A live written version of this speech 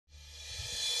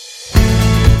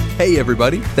Hey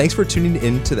everybody, thanks for tuning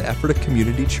in to the Ephrata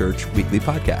Community Church Weekly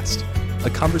Podcast, a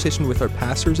conversation with our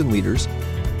pastors and leaders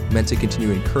meant to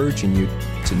continue encouraging you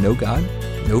to know God,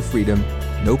 know freedom,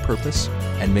 know purpose,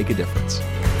 and make a difference.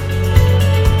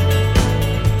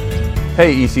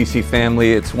 Hey ECC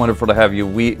family, it's wonderful to have you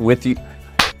with you.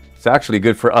 It's actually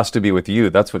good for us to be with you.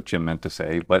 That's what Jim meant to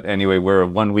say. But anyway, we're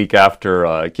 1 week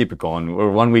after, keep it going, we're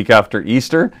 1 week after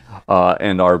Easter,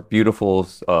 and our beautiful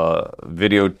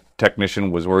video technician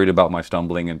was worried about my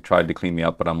stumbling and tried to clean me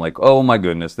up, but I'm like, oh my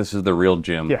goodness, this is the real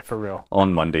Jim. Yeah, for real.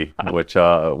 On Monday, which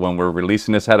when we're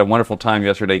releasing this, had a wonderful time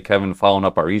yesterday. Kevin following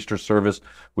up our Easter service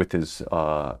with his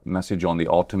message on the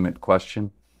ultimate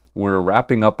question. We're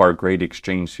wrapping up our Great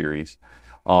Exchange series.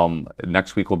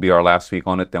 Next week will be our last week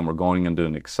on it. Then we're going into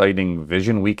an exciting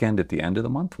Vision Weekend at the end of the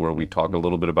month where we talk a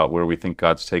little bit about where we think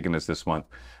God's taken us this month.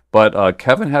 But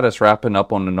Kevin had us wrapping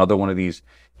up on another one of these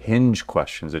hinge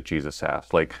questions that Jesus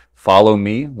asked. Like, follow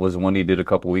me was one he did a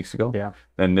couple weeks ago. Yeah.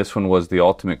 Then this one was the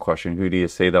ultimate question. Who do you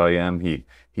say that I am?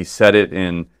 He said it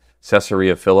in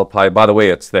Caesarea Philippi. By the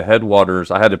way, it's the headwaters.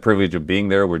 I had the privilege of being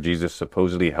there where Jesus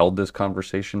supposedly held this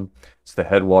conversation. It's the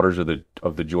headwaters of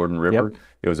the Jordan River. Yep.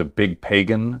 It was a big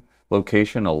pagan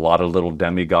location, a lot of little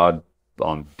demigod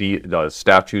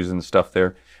statues and stuff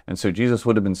there. And so Jesus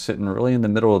would have been sitting really in the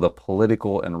middle of the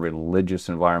political and religious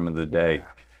environment of the day.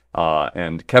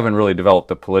 And Kevin really developed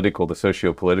the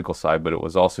socio-political side, but it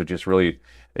was also just really,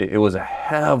 it was a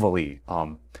heavily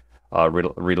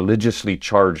religiously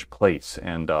charged place.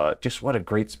 And just what a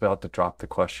great spot to drop the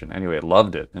question. Anyway, I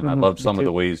loved it. And I loved some of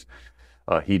the ways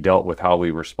he dealt with how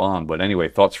we respond. But anyway,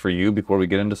 thoughts for you before we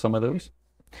get into some of those?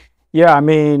 Yeah, I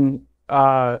mean,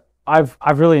 I've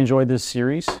really enjoyed this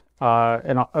series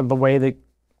and the way that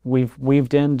we've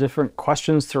weaved in different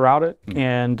questions throughout it,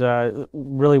 and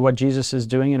really what Jesus is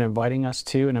doing and inviting us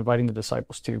to, and inviting the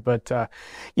disciples to. But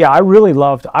yeah, I really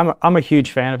loved. I'm a huge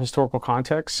fan of historical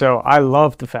context, so I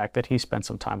loved the fact that he spent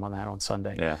some time on that on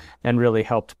Sunday, and really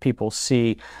helped people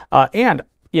see. And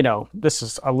you know, this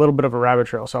is a little bit of a rabbit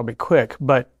trail, so I'll be quick.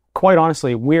 But quite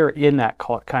honestly, we're in that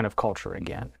kind of culture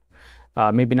again.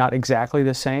 Maybe not exactly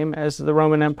the same as the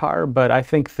Roman Empire, but I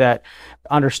think that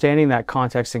understanding that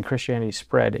context and Christianity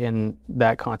spread in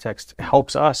that context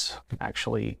helps us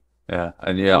actually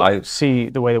I see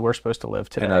the way that we're supposed to live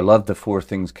today. And I love the four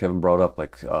things Kevin brought up,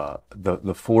 like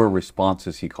the four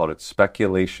responses. He called it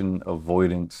speculation,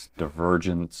 avoidance,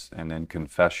 divergence, and then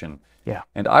confession. Yeah.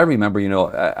 And I remember, you know,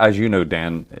 as you know,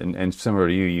 Dan, and similar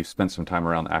to you, you spent some time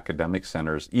around academic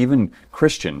centers, even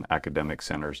Christian academic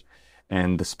centers.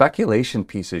 And the speculation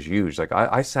piece is huge. Like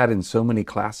I sat in so many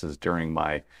classes during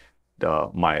my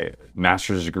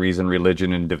master's degrees in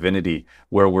religion and divinity,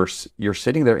 where you're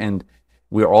sitting there and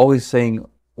we're always saying,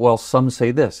 well, some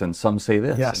say this and some say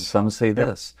this and some say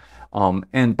this.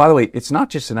 And by the way, it's not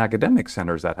just in academic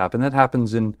centers that happen. That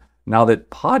happens in now that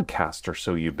podcasts are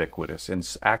so ubiquitous and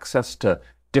access to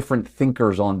different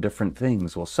thinkers on different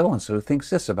things. Well, so-and-so thinks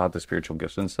this about the spiritual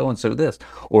gifts and so-and-so this,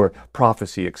 or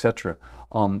prophecy, etc.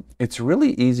 It's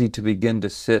really easy to begin to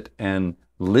sit and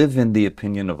live in the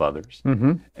opinion of others.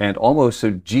 And almost,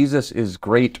 so Jesus is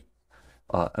great.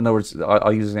 In other words,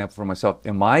 I'll use an example for myself.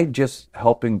 Am I just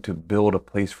helping to build a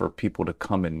place for people to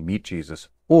come and meet Jesus?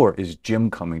 Or is Jim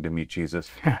coming to meet Jesus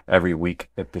every week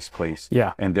at this place?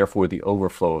 Yeah. And therefore the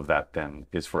overflow of that then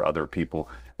is for other people.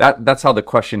 That's how the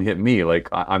question hit me. Like,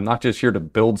 I'm not just here to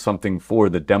build something for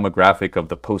the demographic of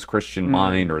the post-Christian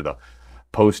mind or the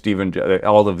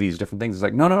all of these different things. It's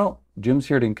like, no. Jim's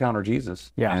here to encounter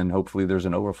Jesus. Yeah. And hopefully there's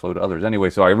an overflow to others. Anyway,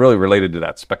 so I really related to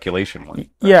that speculation one.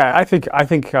 Yeah, I think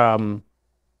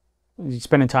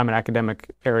spending time in academic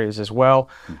areas as well,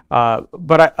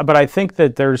 but I think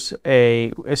that there's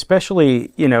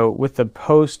especially, you know, with the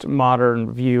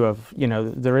postmodern view of, you know,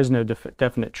 there is no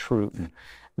definite truth.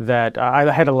 That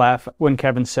I had to laugh when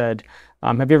Kevin said,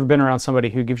 have you ever been around somebody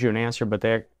who gives you an answer,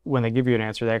 but when they give you an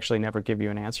answer, they actually never give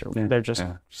you an answer. They're just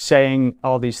saying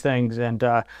all these things. And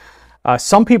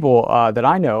some people that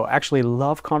I know actually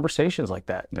love conversations like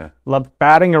that. Love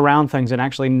batting around things and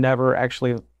actually never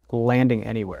landing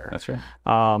anywhere. That's right.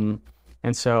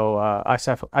 And so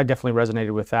I definitely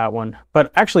resonated with that one.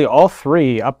 But actually, all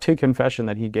three up to confession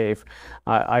that he gave,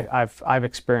 I've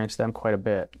experienced them quite a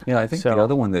bit. Yeah, I think the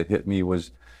other one that hit me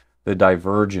was the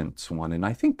divergence one, and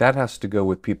I think that has to go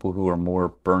with people who are more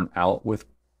burnt out with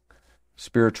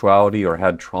spirituality or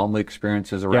had trauma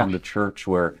experiences around the church,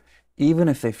 where even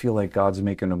if they feel like God's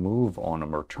making a move on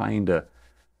them or trying to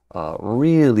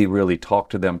really, really talk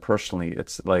to them personally,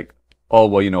 it's like, oh,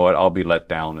 well, you know what, I'll be let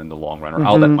down in the long run, or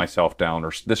I'll let myself down,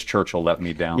 or this church will let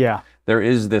me down. Yeah. there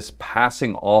is this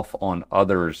passing off on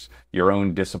others your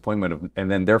own disappointment,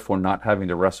 and then therefore not having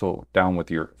to wrestle down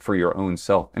with for your own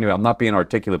self. Anyway, I'm not being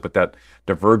articulate, but that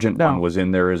divergent one was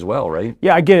in there as well, right?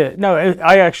 Yeah, I get it. No,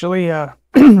 I actually,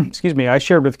 excuse me, I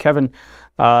shared with Kevin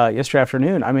yesterday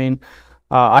afternoon. I mean,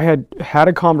 I had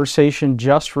a conversation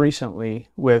just recently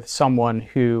with someone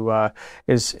who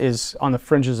is on the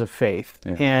fringes of faith,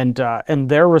 and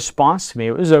their response to me,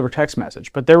 it was over text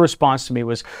message, but their response to me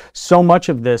was so much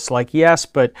of this, like, yes,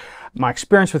 but my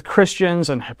experience with Christians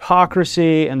and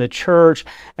hypocrisy and the church,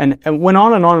 and went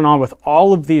on and on and on with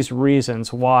all of these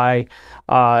reasons why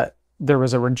there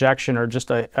was a rejection or just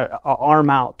a arm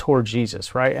out toward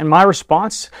Jesus, right? And my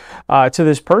response to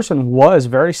this person was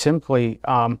very simply,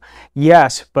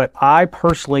 yes, but I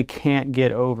personally can't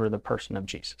get over the person of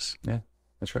Jesus. Yeah,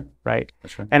 that's right. Right?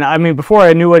 That's right. And I mean, before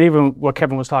I knew what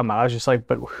Kevin was talking about, I was just like,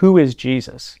 but who is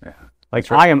Jesus? Yeah.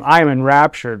 Like, right. I am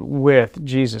enraptured with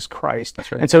Jesus Christ.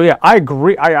 That's right. And so, yeah, I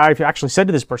agree. I've actually said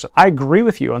to this person, I agree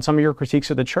with you on some of your critiques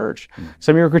of the church,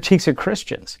 some of your critiques of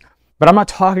Christians. But I'm not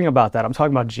talking about that. I'm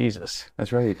talking about Jesus.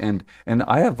 That's right. And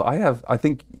I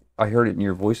think I heard it in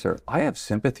your voice there. I have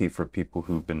sympathy for people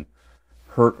who've been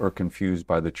hurt or confused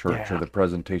by the church or the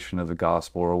presentation of the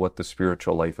gospel or what the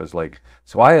spiritual life is like.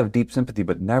 So I have deep sympathy,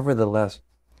 but nevertheless,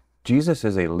 Jesus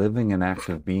is a living and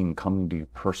active being coming to you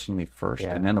personally first.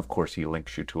 And then, of course, he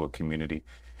links you to a community.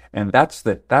 And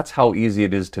that's how easy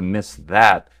it is to miss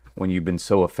that when you've been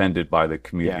so offended by the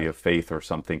community of faith or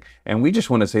something. And we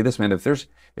just want to say this, man, if there's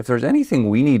anything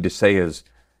we need to say as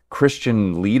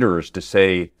Christian leaders to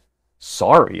say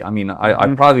sorry, I mean,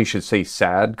 I probably should say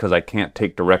sad, because I can't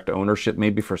take direct ownership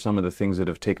maybe for some of the things that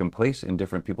have taken place in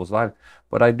different people's lives.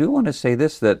 But I do want to say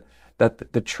this, that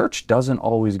the church doesn't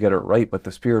always get it right, but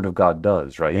the Spirit of God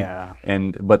does, right? Yeah.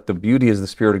 But the beauty is the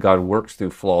Spirit of God works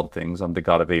through flawed things. I'm the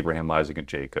God of Abraham, Isaac, and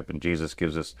Jacob. And Jesus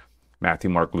gives us Matthew,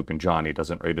 Mark, Luke, and John. He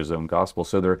doesn't write his own gospel.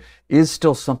 So there is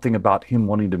still something about him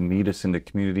wanting to meet us in the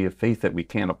community of faith that we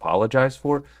can't apologize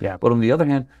for. Yeah. But on the other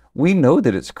hand, we know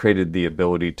that it's created the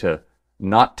ability to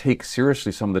not take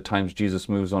seriously some of the times Jesus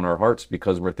moves on our hearts,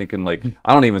 because we're thinking, like,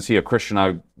 I don't even see a Christian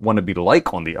I want to be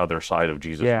like on the other side of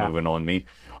Jesus moving on me.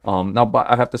 Now, but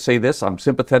I have to say this, I'm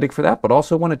sympathetic for that, but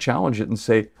also want to challenge it and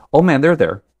say, oh man, they're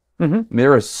there.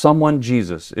 There is someone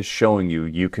Jesus is showing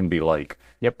you can be like.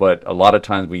 Yep. But a lot of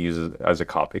times we use it as a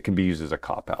cop. It can be used as a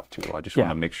cop-out too. I just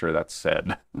want to make sure that's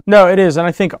said. No, it is. And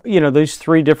I think, these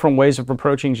three different ways of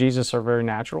approaching Jesus are very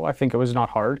natural. I think it was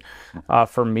not hard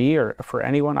for me or for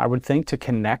anyone, I would think, to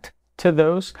connect to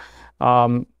those.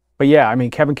 But yeah, I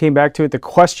mean, Kevin came back to it. The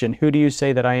question, who do you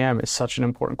say that I am, is such an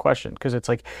important question, because it's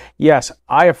like, yes,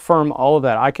 I affirm all of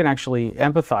that. I can actually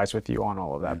empathize with you on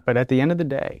all of that. But at the end of the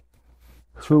day,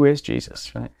 who is Jesus?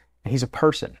 That's right. And he's a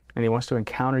person, and he wants to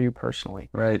encounter you personally.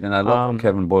 Right, and I love how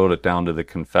Kevin boiled it down to the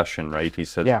confession, right? He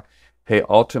said, hey,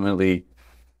 ultimately,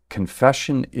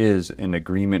 confession is an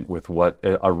agreement with what,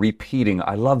 a repeating,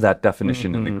 I love that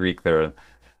definition in the Greek there,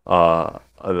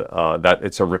 that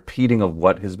it's a repeating of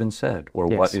what has been said or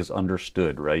what is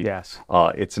understood, right? Yes.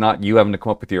 It's not you having to come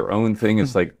up with your own thing.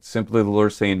 It's like simply the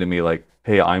Lord saying to me, like,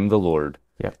 hey, I'm the Lord.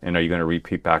 Yep. And are you going to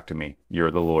repeat back to me?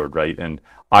 You're the Lord, right? And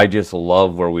I just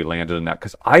love where we landed in that,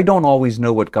 because I don't always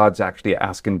know what God's actually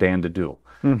asking Dan to do.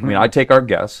 I mean, I take our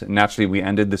guess, and naturally we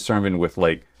ended the sermon with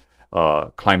like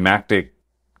climactic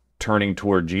turning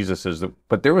toward Jesus.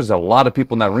 But there was a lot of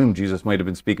people in that room Jesus might have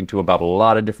been speaking to about a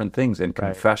lot of different things, and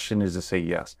confession is to say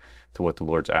yes to what the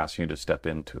Lord's asking you to step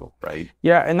into, right?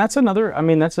 Yeah, and that's another, I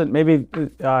mean, maybe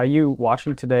you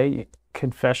watching today,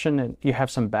 confession, and you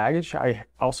have some baggage. I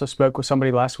also spoke with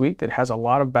somebody last week that has a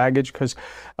lot of baggage because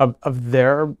of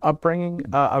their upbringing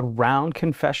around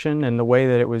confession and the way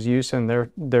that it was used in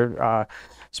their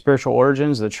spiritual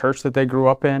origins, the church that they grew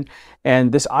up in,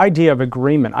 and this idea of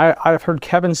agreement. I've heard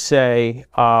Kevin say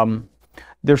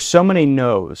there's so many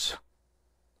no's,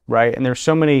 right? And there's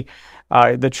so many.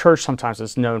 The church sometimes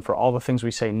is known for all the things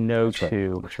we say no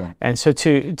to. That's right. And so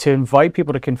to invite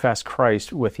people to confess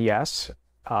Christ with yes,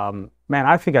 man,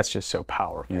 I think that's just so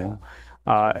powerful. Yeah.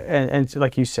 And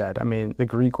like you said, I mean, the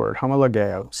Greek word,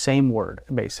 homologeo, same word,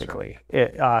 basically.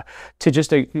 To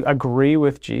just agree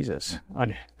with Jesus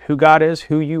on who God is,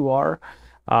 who you are.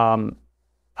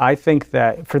 I think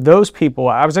that for those people,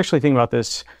 I was actually thinking about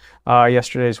this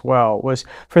yesterday as well, was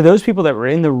for those people that were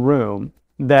in the room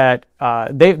that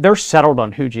they're settled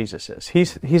on who Jesus is.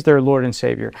 He's their Lord and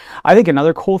Savior. I think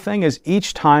another cool thing is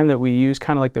each time that we use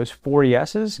kind of like those 4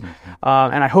 yeses,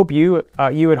 and I hope you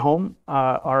at home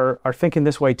are thinking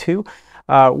this way too.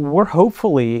 we're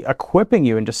hopefully equipping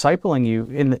you and discipling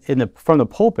you from the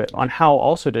pulpit on how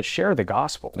also to share the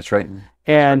gospel. That's right.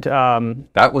 And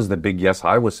that was the big yes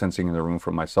I was sensing in the room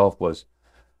for myself was,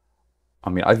 I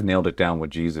mean, I've nailed it down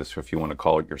with Jesus, if you want to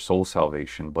call it your soul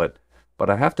salvation, but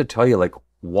I have to tell you, like,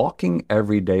 walking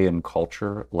every day in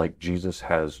culture like Jesus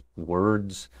has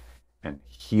words and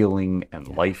healing and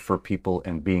life for people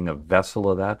and being a vessel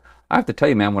of that. I have to tell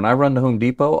you, man, when I run to Home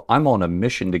Depot, I'm on a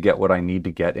mission to get what I need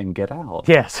to get and get out.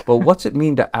 Yes. But what's it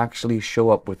mean to actually show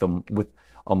up with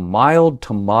a mild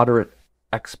to moderate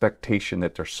expectation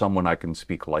that there's someone I can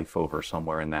speak life over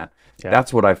somewhere in that? Yeah.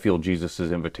 That's what I feel Jesus'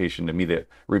 invitation to me, that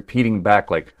repeating back,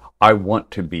 like, I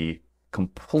want to be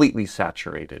completely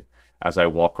saturated as I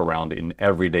walk around in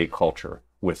everyday culture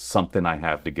with something I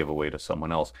have to give away to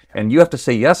someone else. And you have to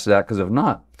say yes to that, because if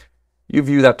not, you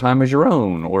view that time as your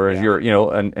own, or as your,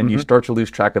 and you start to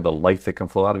lose track of the life that can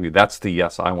flow out of you. That's the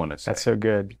yes I want to say. That's so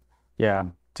good. Yeah.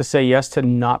 To say yes to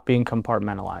not being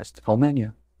compartmentalized. Oh man, yeah.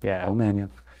 Yeah. Oh man, yeah.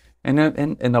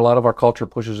 And a lot of our culture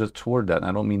pushes us toward that. And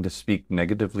I don't mean to speak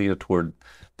negatively toward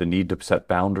the need to set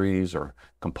boundaries or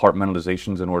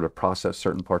compartmentalizations in order to process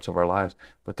certain parts of our lives,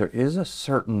 but there is a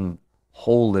certain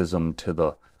holism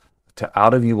to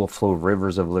out of you will flow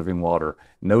rivers of living water.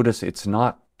 Notice it's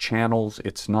not channels,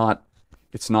 it's not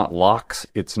locks,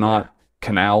 it's not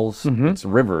canals, it's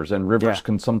rivers, and rivers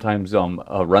can sometimes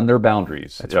run their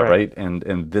boundaries. That's right.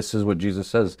 And this is what Jesus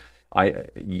says.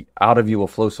 Out of you will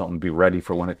flow something. Be ready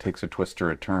for when it takes a twist or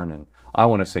a turn. And I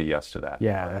want to say yes to that.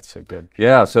 Yeah, that's so good.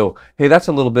 Yeah, so hey, that's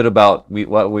a little bit about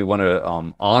what we want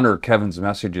to honor. Kevin's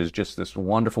message is just this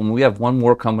wonderful. And we have one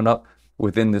more coming up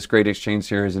within this Great Exchange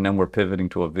series, and then we're pivoting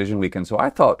to a Vision Week. And so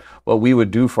I thought what we would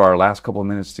do for our last couple of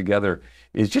minutes together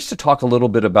is just to talk a little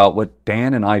bit about what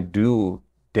Dan and I do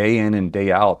day in and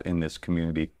day out in this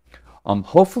community.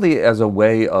 Hopefully as a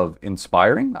way of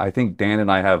inspiring. I think Dan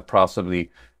and I have possibly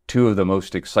two of the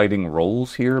most exciting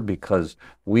roles here, because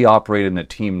we operate in a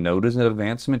team known as an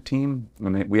advancement team. I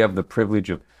mean, we have the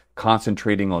privilege of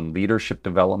concentrating on leadership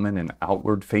development and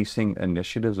outward-facing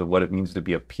initiatives of what it means to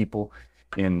be a people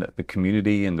in the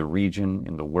community, in the region,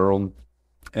 in the world.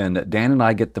 And Dan and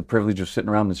I get the privilege of sitting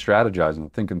around and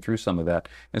strategizing, thinking through some of that.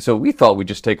 And so we thought we'd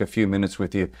just take a few minutes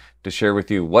with you to share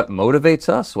with you what motivates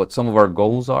us, what some of our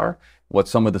goals are, what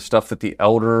some of the stuff that the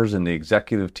elders and the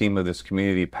executive team of this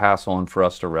community pass on for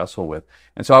us to wrestle with.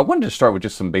 And so I wanted to start with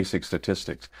just some basic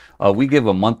statistics. We give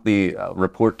a monthly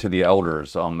report to the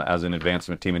elders as an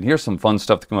advancement team, and here's some fun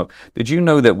stuff to come up. Did you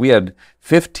know that we had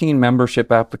 15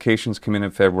 membership applications come in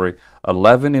February,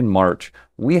 11 in March?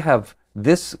 We have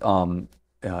this, in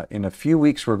a few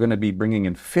weeks, we're going to be bringing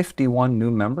in 51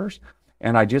 new members.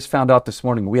 And I just found out this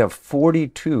morning we have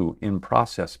 42 in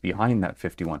process behind that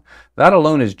 51. That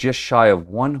alone is just shy of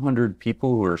 100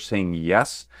 people who are saying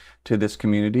yes to this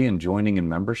community and joining in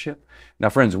membership. Now,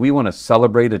 friends, we want to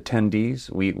celebrate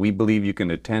attendees. We believe you can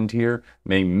attend here.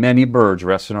 May many birds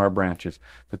rest in our branches.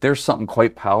 But there's something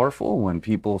quite powerful when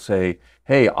people say,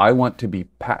 hey, I want to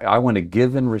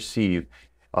give and receive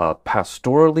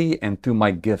pastorally and through my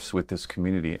gifts with this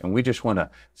community. And we just want to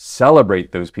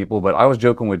celebrate those people. But I was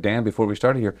joking with Dan before we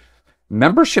started here.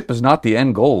 Membership is not the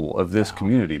end goal of this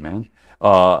community, man.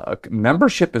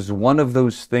 Membership is one of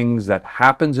those things that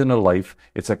happens in a life.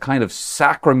 It's a kind of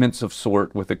sacraments of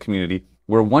sort with a community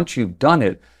where once you've done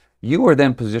it, you are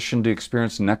then positioned to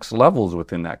experience next levels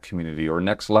within that community, or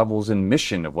next levels in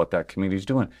mission of what that community is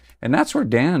doing. And that's where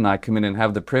Dan and I come in and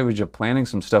have the privilege of planning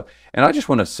some stuff. And I just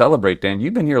want to celebrate, Dan.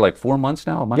 You've been here like 4 months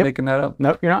now. Am I making that up?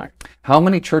 Nope, you're not. How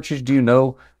many churches do you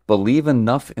know believe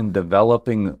enough in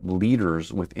developing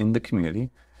leaders within the community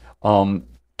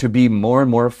to be more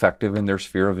and more effective in their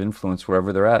sphere of influence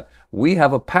wherever they're at? We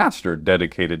have a pastor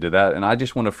dedicated to that, and I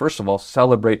just want to first of all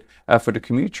celebrate Ephrata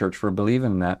Community Church for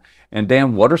believing in that. And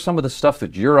Dan, what are some of the stuff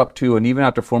that you're up to? And even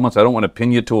after 4 months, I don't want to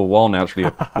pin you to a wall naturally.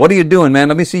 What are you doing, man?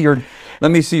 Let me see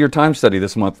your time study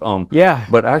this month. Yeah.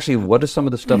 But actually, what is some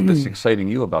of the stuff that's exciting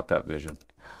you about that vision?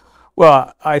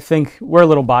 Well, I think we're a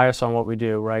little biased on what we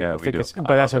do, right? Yeah, we do.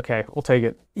 But that's okay. We'll take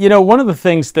it. One of the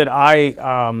things that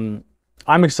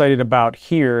I'm excited about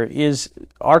here is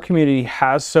our community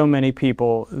has so many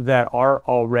people that are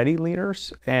already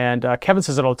leaders. And Kevin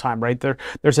says it all the time, right?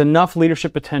 There's enough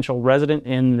leadership potential resident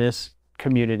in this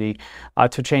community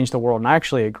to change the world. And I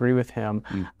actually agree with him.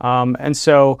 And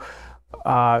so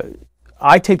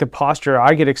I take the posture,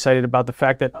 I get excited about the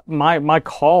fact that my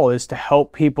call is to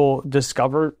help people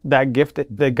discover that gift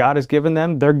that God has given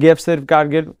them, their gifts that God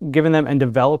given them, and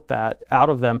develop that out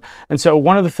of them. And so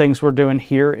one of the things we're doing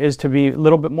here is to be a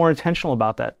little bit more intentional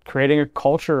about that, creating a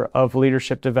culture of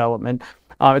leadership development.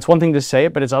 It's one thing to say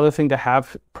it, but it's other thing to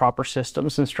have proper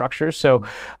systems and structures. So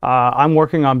I'm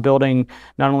working on building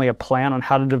not only a plan on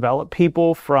how to develop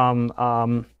people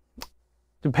from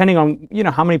depending on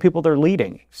how many people they're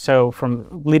leading. So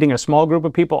from leading a small group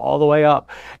of people all the way up,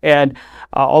 and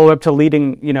all the way up to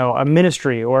leading a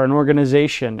ministry or an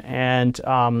organization, and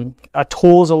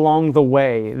tools along the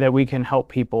way that we can help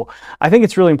people. I think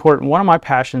it's really important. One of my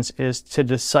passions is to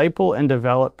disciple and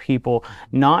develop people,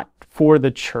 not for the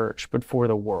church, but for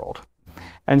the world.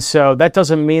 And so that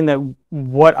doesn't mean that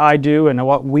what I do and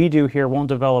what we do here won't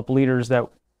develop leaders that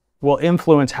will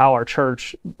influence how our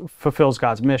church fulfills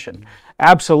God's mission.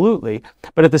 Absolutely.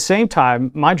 But at the same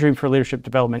time, my dream for leadership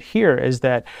development here is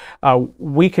that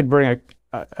we could bring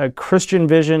a Christian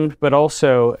vision, but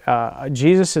also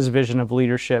Jesus' vision of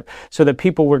leadership, so that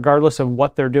people, regardless of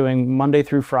what they're doing Monday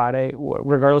through Friday,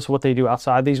 regardless of what they do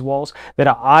outside these walls, that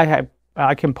I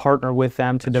can partner with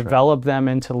them to develop them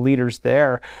into leaders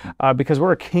there, because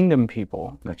we're a kingdom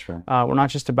people. That's right. We're not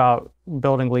just about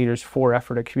building leaders for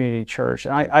Effort at Community Church.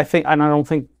 And I don't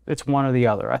think it's one or the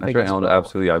other. I think that's right.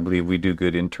 Absolutely. I believe we do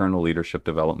good internal leadership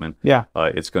development. Yeah.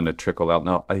 It's going to trickle out.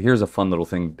 Now, here's a fun little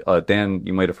thing. Dan,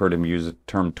 you might have heard him use the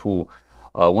term tool.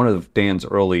 One of Dan's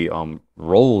early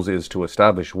roles is to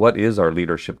establish what is our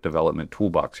leadership development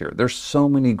toolbox here. There's so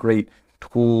many great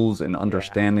tools and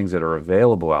understandings that are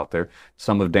available out there.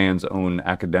 Some of Dan's own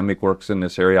academic works in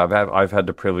this area. I've had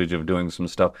the privilege of doing some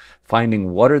stuff,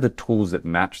 finding what are the tools that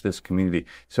match this community.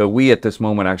 So we at this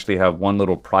moment actually have one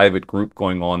little private group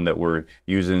going on that we're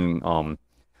using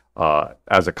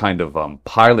as a kind of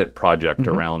pilot project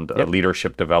around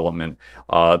leadership development.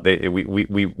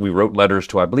 We wrote letters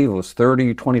to, I believe it was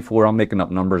 24, I'm making up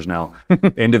numbers now,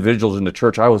 individuals in the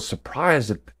church. I was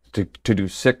surprised to do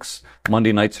 6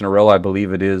 Monday nights in a row, I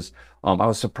believe it is. I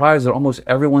was surprised that almost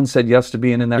everyone said yes to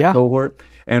being in that cohort.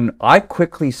 And I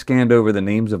quickly scanned over the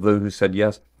names of those who said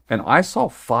yes, and I saw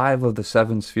 5 of the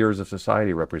 7 spheres of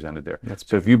society represented there.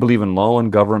 So if you believe in law and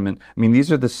government, I mean,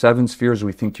 these are the 7 spheres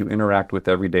we think you interact with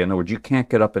every day. In other words, you can't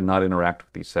get up and not interact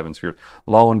with these 7 spheres.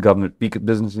 Law and government,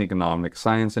 business and economics,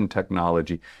 science and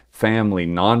technology, family,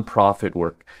 nonprofit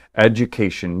work,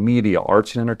 education, media,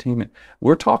 arts and entertainment.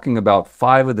 We're talking about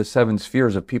 5 of the 7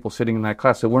 spheres of people sitting in that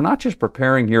class. So we're not just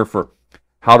preparing here for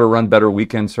how to run better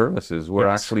weekend services. We're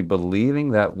actually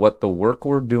believing that what the work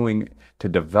we're doing to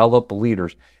develop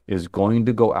leaders is going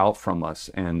to go out from us,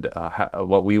 and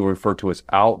what we refer to as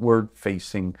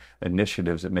outward-facing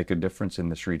initiatives that make a difference in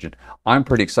this region. I'm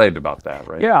pretty excited about that,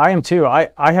 right? Yeah, I am too. I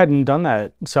hadn't done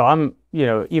that, so I'm,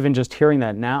 even just hearing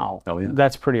that now,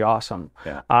 that's pretty awesome.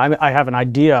 Yeah. I have an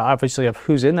idea, obviously, of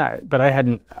who's in that, but I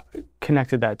hadn't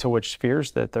connected that to which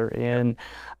spheres that they're in.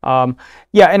 And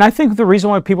I think the reason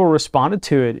why people responded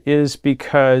to it is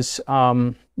because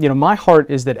my heart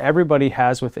is that everybody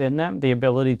has within them the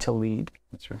ability to lead.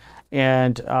 That's right.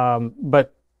 And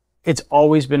but it's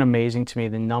always been amazing to me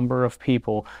the number of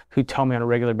people who tell me on a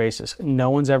regular basis, no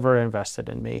one's ever invested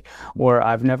in me, or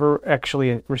I've never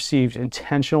actually received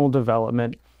intentional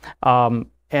development.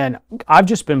 And I've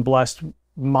just been blessed.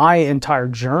 My entire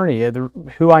journey,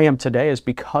 who I am today, is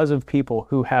because of people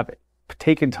who have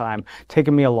taken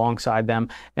me alongside them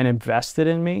and invested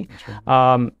in me.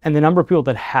 And the number of people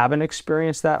that haven't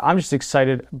experienced that, I'm just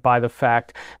excited by the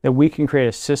fact that we can create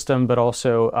a system, but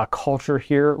also a culture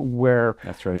here where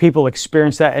people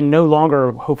experience that, and no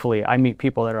longer, hopefully, I meet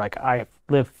people that are like, I've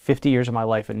lived 50 years of my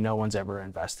life and no one's ever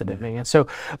invested in me. And so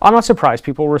I'm not surprised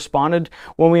people responded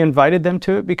when we invited them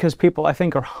to it, because people, I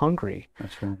think, are hungry.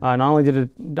 That's right. Not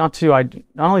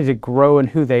only to grow in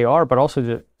who they are, but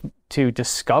also to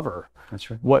discover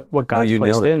what God's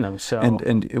placed in them. So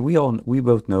and we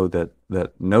both know that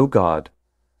no God,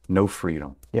 no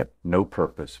freedom, no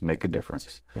purpose make a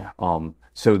difference.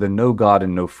 So the no God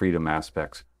and no freedom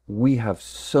aspects, we have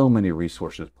so many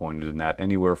resources pointed in that,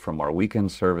 anywhere from our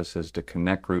weekend services to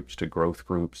connect groups to growth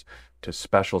groups to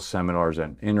special seminars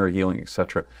and inner healing,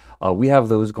 etc. We have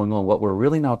those going on. What we're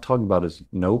really now talking about is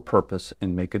no purpose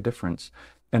and make a difference.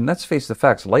 And let's face the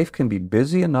facts, life can be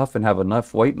busy enough and have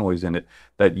enough white noise in it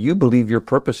that you believe your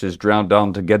purpose is drowned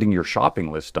down to getting your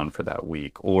shopping list done for that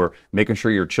week, or making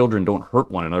sure your children don't hurt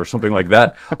one another, something like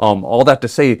that. All that to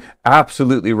say,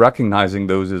 absolutely recognizing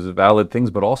those as valid things,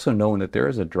 but also knowing that there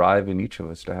is a drive in each of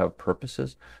us to have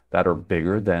purposes that are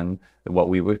bigger than what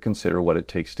we would consider what it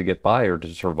takes to get by or to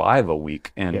survive a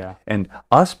week. And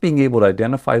us being able to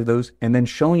identify those and then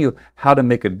showing you how to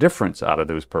make a difference out of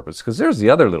those purposes. Because there's the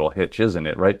other little hitch, isn't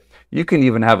it, right? You can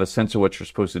even have a sense of what you're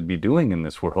supposed to be doing in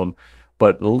this world,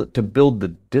 but to build the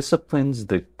disciplines,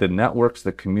 the networks,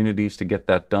 the communities to get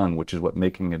that done, which is what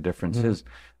making a difference is,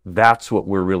 That's what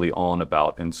we're really on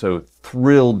about. And so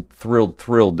thrilled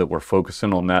that we're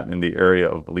focusing on that in the area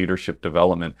of leadership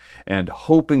development, and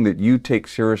hoping that you take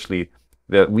seriously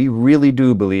that we really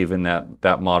do believe in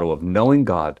that motto of knowing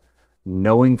God,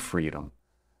 knowing freedom,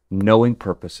 knowing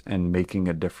purpose, and making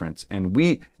a difference. And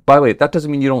by the way, that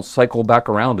doesn't mean you don't cycle back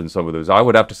around in some of those. I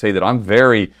would have to say that I'm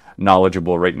very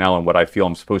knowledgeable right now in what I feel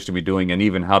I'm supposed to be doing and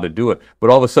even how to do it. But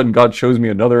all of a sudden, God shows me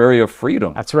another area of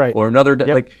freedom. That's right. Or another, Yep.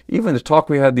 like even the talk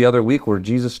we had the other week where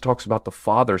Jesus talks about the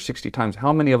Father 60 times.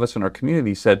 How many of us in our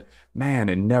community said, man,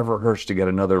 it never hurts to get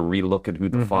another relook at who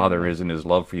the Father is and his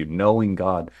love for you, knowing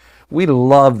God. We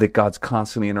love that God's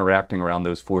constantly interacting around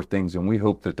those 4 things, and we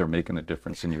hope that they're making a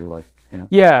difference in your life.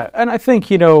 Yeah, and I think,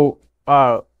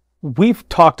 we've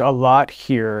talked a lot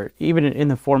here, even in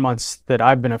the 4 months that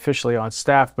I've been officially on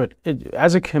staff, but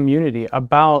as a community,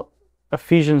 about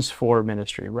Ephesians 4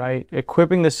 ministry, right?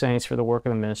 Equipping the saints for the work of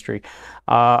the ministry,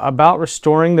 about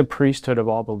restoring the priesthood of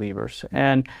all believers.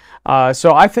 And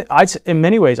so I think, in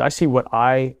many ways, I see what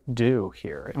I do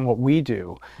here and what we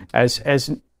do as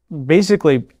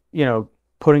basically,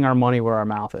 putting our money where our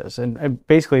mouth is, and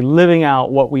basically living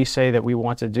out what we say that we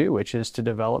want to do, which is to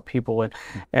develop people.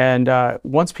 And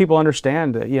once people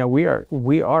understand that,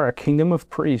 we are a kingdom of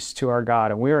priests to our God,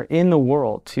 and we are in the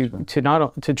world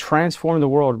to transform the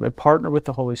world, but partner with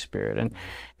the Holy Spirit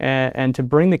and to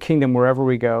bring the kingdom wherever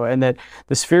we go, and that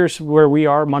the spheres where we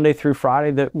are Monday through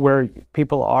Friday, that where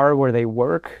people are, where they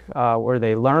work, where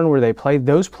they learn, where they play,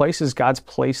 those places, God's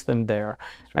placed them there.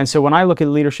 And so when I look at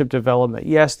leadership development,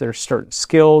 yes, there's certain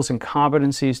skills and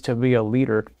competencies to be a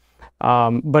leader,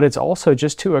 but it's also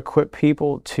just to equip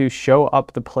people to show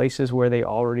up the places where they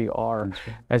already are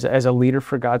as a leader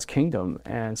for God's kingdom.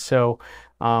 And so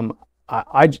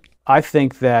I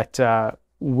think that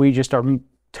we just are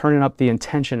turning up the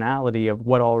intentionality of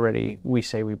what already we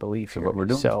say we believe here. What we're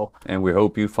doing. And we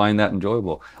hope you find that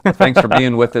enjoyable. Well, thanks for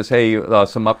being with us. Hey,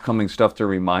 some upcoming stuff to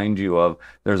remind you of.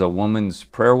 There's a women's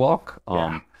prayer walk.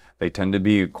 They tend to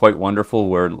be quite wonderful,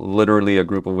 where literally a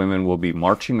group of women will be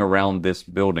marching around this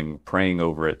building, praying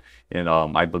over it. And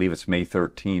I believe it's May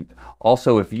 13th.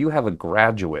 Also, if you have a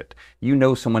graduate,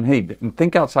 someone, hey,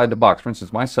 think outside the box. For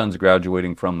instance, my son's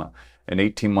graduating from an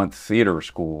 18-month theater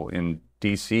school in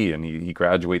DC, and he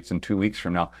graduates in 2 weeks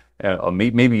from now.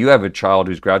 Maybe you have a child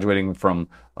who's graduating from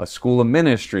a school of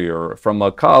ministry or from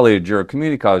a college or a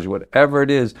community college, whatever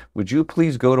it is. Would you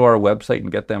please go to our website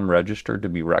and get them registered to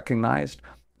be recognized?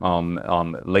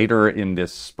 Later in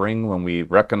this spring, when we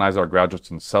recognize our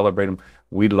graduates and celebrate them,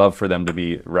 we'd love for them to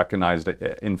be recognized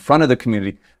in front of the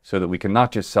community, so that we can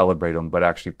not just celebrate them, but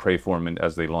actually pray for them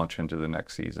as they launch into the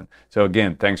next season. So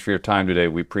again, thanks for your time today.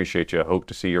 We appreciate you. I hope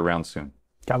to see you around soon.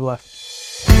 God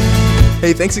bless.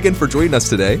 Hey, thanks again for joining us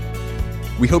today.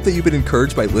 We hope that you've been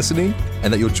encouraged by listening,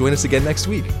 and that you'll join us again next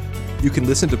week. You can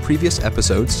listen to previous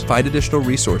episodes, find additional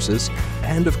resources,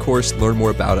 and of course, learn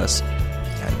more about us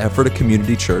at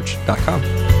EphratACommunityChurch.com.